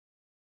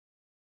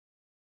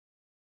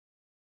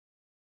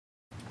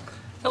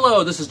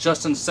Hello, this is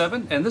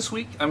Justin7, and this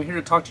week I'm here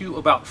to talk to you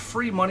about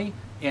free money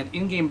and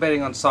in-game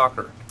betting on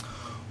soccer.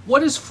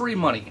 What is free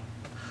money?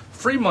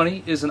 Free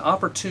money is an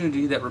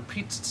opportunity that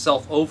repeats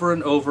itself over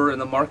and over, and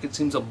the market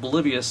seems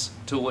oblivious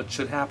to what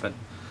should happen.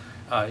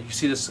 You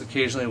see this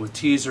occasionally with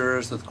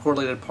teasers, with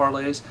correlated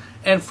parlays,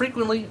 and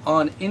frequently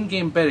on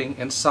in-game betting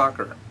in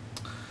soccer.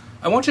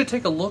 I want you to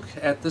take a look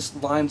at this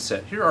line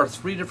set. Here are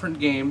 3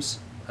 different games,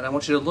 and I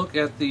want you to look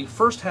at the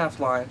first half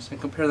lines and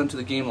compare them to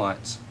the game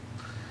lines.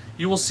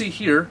 You will see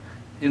here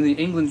in the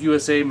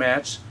England-USA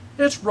match,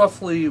 it's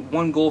roughly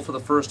 1 goal for the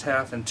first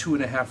half and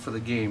 2.5 for the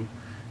game.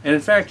 And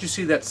in fact, you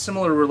see that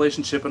similar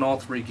relationship in all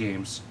 3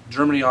 games.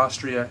 Germany,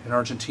 Austria, and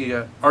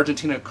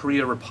Argentina,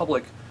 Korea,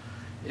 Republic.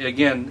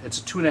 Again, it's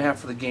 2.5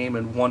 for the game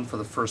and 1 for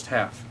the first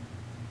half.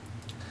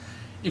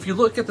 If you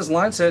look at this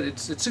line set, it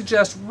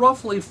suggests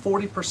roughly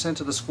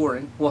 40% of the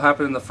scoring will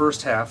happen in the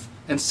first half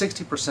and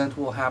 60%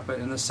 will happen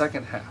in the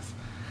second half.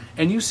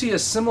 And you see a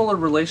similar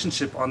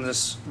relationship on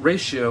this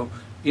ratio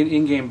in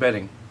in-game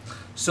betting.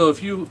 So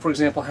if you, for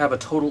example, have a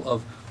total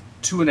of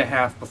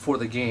 2.5 before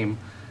the game,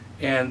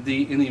 and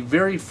in the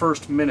very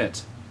first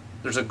minute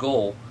there's a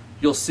goal,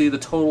 you'll see the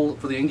total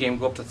for the in-game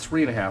go up to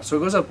 3.5. So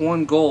it goes up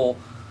 1 goal,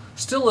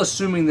 still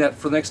assuming that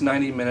for the next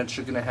 90 minutes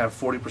you're going to have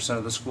 40%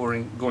 of the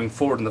scoring going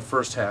forward in the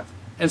first half,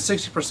 and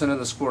 60% of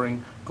the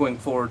scoring going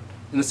forward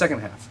in the second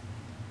half.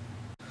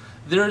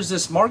 There's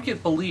this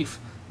market belief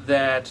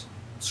that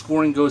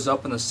scoring goes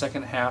up in the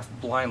second half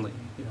blindly.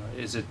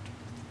 Is it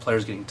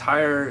players getting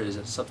tired? Is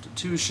it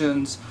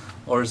substitutions?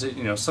 Or is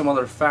it some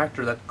other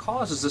factor that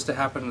causes this to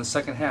happen in the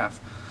second half?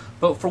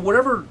 But for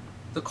whatever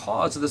the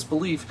cause of this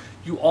belief,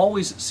 you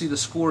always see the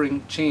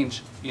scoring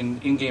change in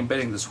in-game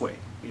betting this way.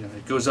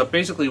 It goes up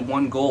basically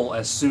 1 goal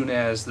as soon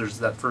as there's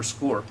that first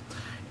score.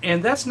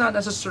 And that's not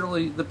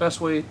necessarily the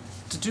best way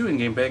to do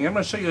in-game betting. I'm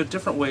going to show you a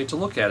different way to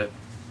look at it.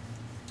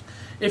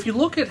 If you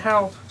look at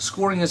how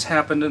scoring has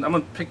happened, and I'm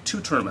going to pick 2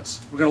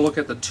 tournaments. We're going to look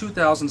at the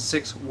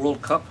 2006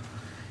 World Cup,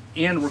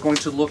 and we're going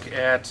to look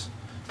at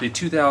the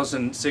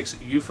 2006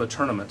 UEFA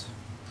tournament.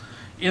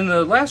 In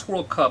the last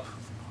World Cup,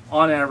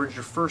 on average,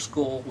 your first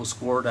goal was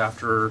scored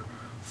after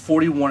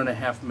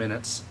 41.5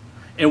 minutes,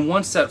 and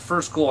once that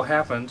first goal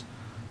happened,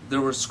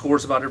 there were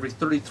scores about every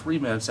 33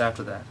 minutes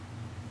after that.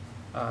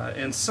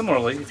 And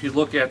similarly, if you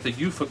look at the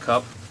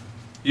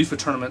UEFA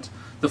tournament,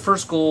 the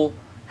first goal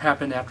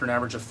happened after an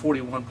average of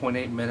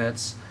 41.8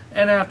 minutes,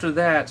 and after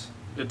that,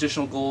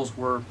 additional goals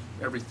were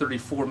every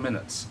 34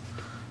 minutes.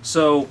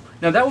 So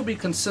now that would be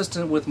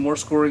consistent with more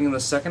scoring in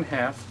the second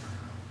half,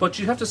 but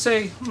you have to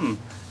say,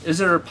 is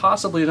there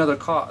possibly another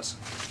cause?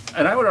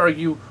 And I would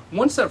argue,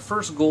 once that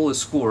first goal is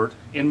scored,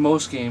 in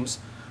most games,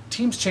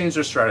 teams change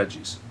their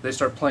strategies. They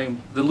start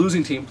playing, the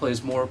losing team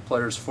plays more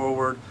players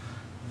forward,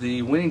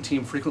 the winning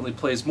team frequently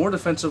plays more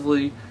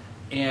defensively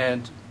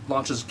and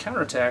launches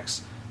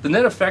counterattacks. The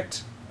net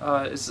effect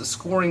is the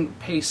scoring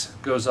pace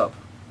goes up.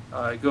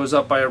 It goes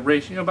up by a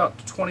ratio about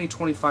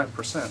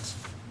 20-25%.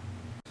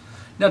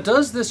 Now,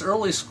 does this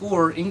early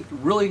score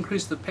really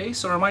increase the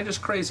pace, or am I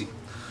just crazy?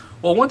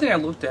 Well, one thing I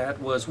looked at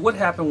was what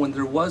happened when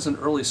there was an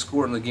early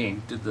score in the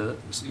game. Did the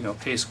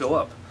pace go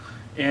up?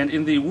 And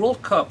in the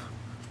World Cup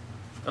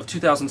of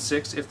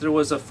 2006, if there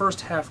was a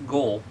first half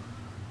goal,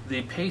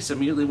 the pace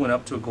immediately went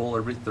up to a goal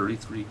every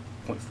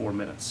 33.4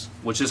 minutes,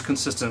 which is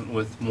consistent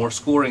with more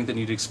scoring than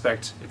you'd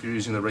expect if you're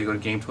using the regular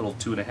game total of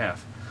 2.5.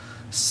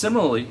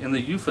 Similarly, in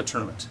the UEFA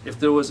tournament, if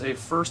there was a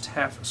first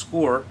half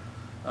score,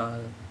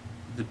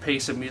 the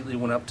pace immediately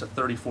went up to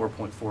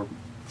 34.4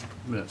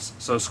 minutes.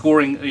 So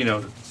scoring,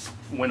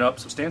 went up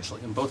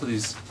substantially in both of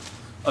these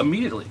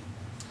immediately.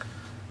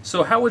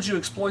 So how would you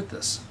exploit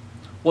this?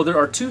 Well, there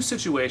are 2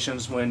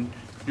 situations when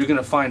you're going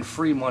to find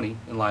free money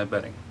in live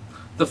betting.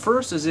 The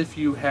first is if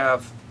you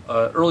have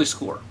an early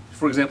score.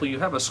 For example, you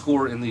have a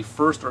score in the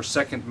first or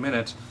second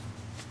minute.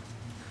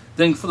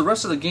 Then for the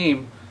rest of the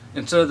game,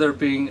 instead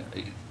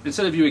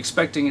of you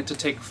expecting it to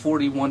take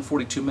 41,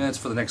 42 minutes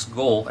for the next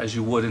goal, as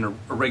you would in a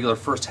regular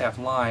first half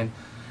line,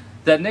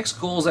 that next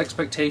goal's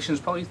expectation is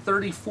probably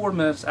 34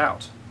 minutes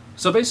out.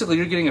 So basically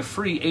you're getting a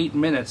free 8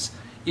 minutes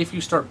if you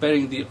start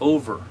betting the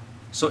over.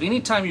 So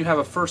anytime you have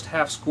a first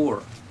half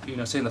score,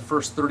 say in the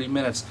first 30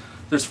 minutes,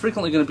 there's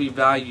frequently going to be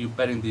value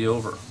betting the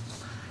over.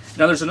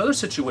 Now there's another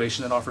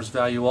situation that offers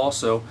value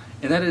also,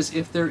 and that is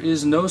if there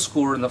is no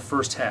score in the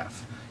first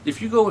half.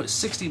 If you go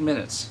 60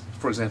 minutes,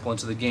 for example,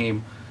 into the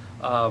game,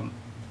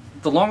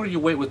 the longer you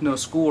wait with no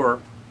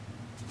score,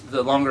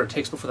 the longer it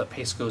takes before that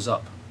pace goes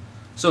up.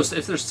 So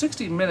if there's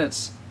 60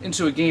 minutes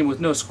into a game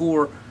with no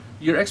score,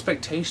 your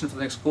expectation for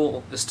the next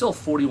goal is still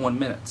 41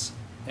 minutes.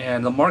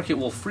 And the market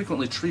will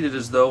frequently treat it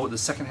as though the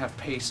second half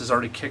pace is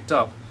already kicked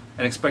up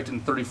and expect it in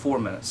 34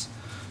 minutes.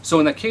 So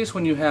in that case,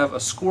 when you have a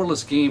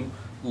scoreless game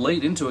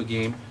late into a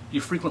game, you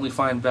frequently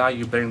find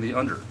value betting the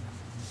under.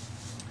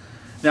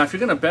 Now, if you're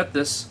going to bet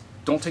this,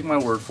 don't take my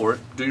word for it.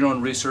 Do your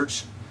own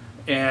research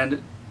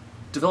and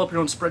develop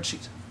your own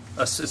spreadsheet.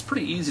 It's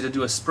pretty easy to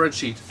do a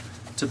spreadsheet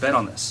to bet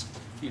on this.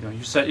 You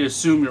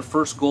assume your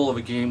first goal of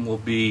a game will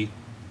be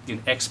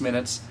in X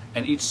minutes,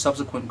 and each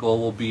subsequent goal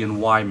will be in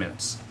Y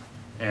minutes.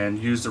 and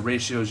use the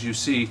ratios you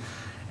see,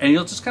 and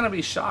you'll just kind of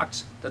be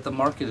shocked that the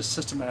market is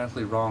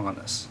systematically wrong on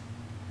this.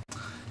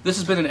 This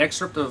has been an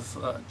excerpt of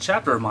a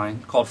chapter of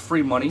mine called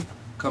Free Money,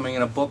 coming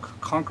in a book,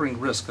 Conquering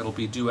Risk, that'll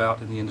be due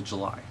out in the end of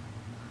July.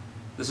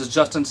 This is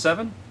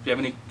Justin7. If you have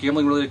any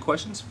gambling related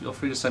questions, feel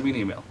free to send me an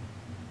email.